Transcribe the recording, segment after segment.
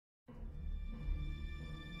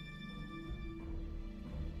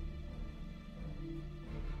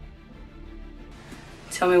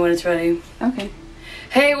Tell me when it's ready. Okay.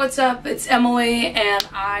 Hey, what's up? It's Emily, and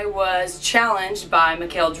I was challenged by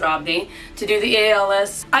Mikhail Drobny to do the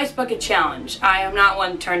ALS Ice Bucket Challenge. I am not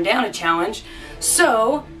one to turn down a challenge,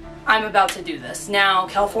 so I'm about to do this. Now,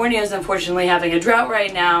 California is unfortunately having a drought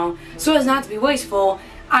right now, so as not to be wasteful,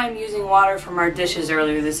 I'm using water from our dishes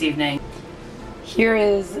earlier this evening. Here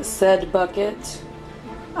is said bucket.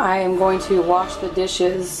 I am going to wash the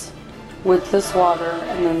dishes with this water,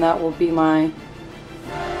 and then that will be my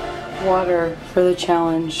water for the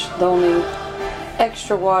challenge. The only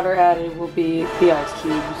extra water added will be the ice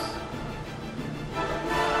cubes.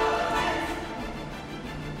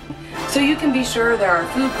 So you can be sure there are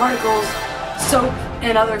food particles, soap,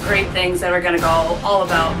 and other great things that are going to go all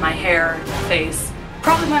about my hair, face,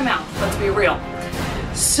 probably my mouth, let's be real.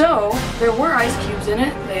 So there were ice cubes in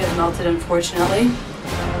it. They have melted, unfortunately.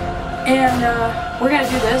 And we're going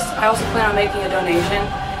to do this. I also plan on making a donation.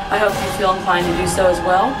 I hope you feel inclined to do so as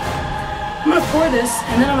well. I'm going to pour this,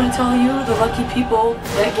 and then I'm going to tell you the lucky people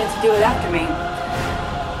that get to do it after me.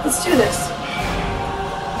 Let's do this.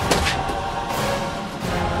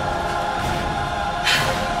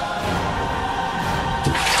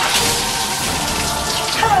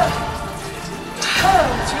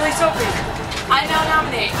 It's really soapy. I now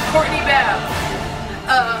nominate Courtney Babb,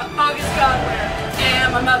 August Godwin,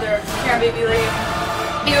 and my mother, Karen Baby Lee.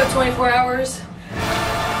 You have 24 hours,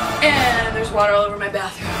 and there's water all over my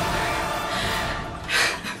bathroom.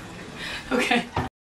 Okay.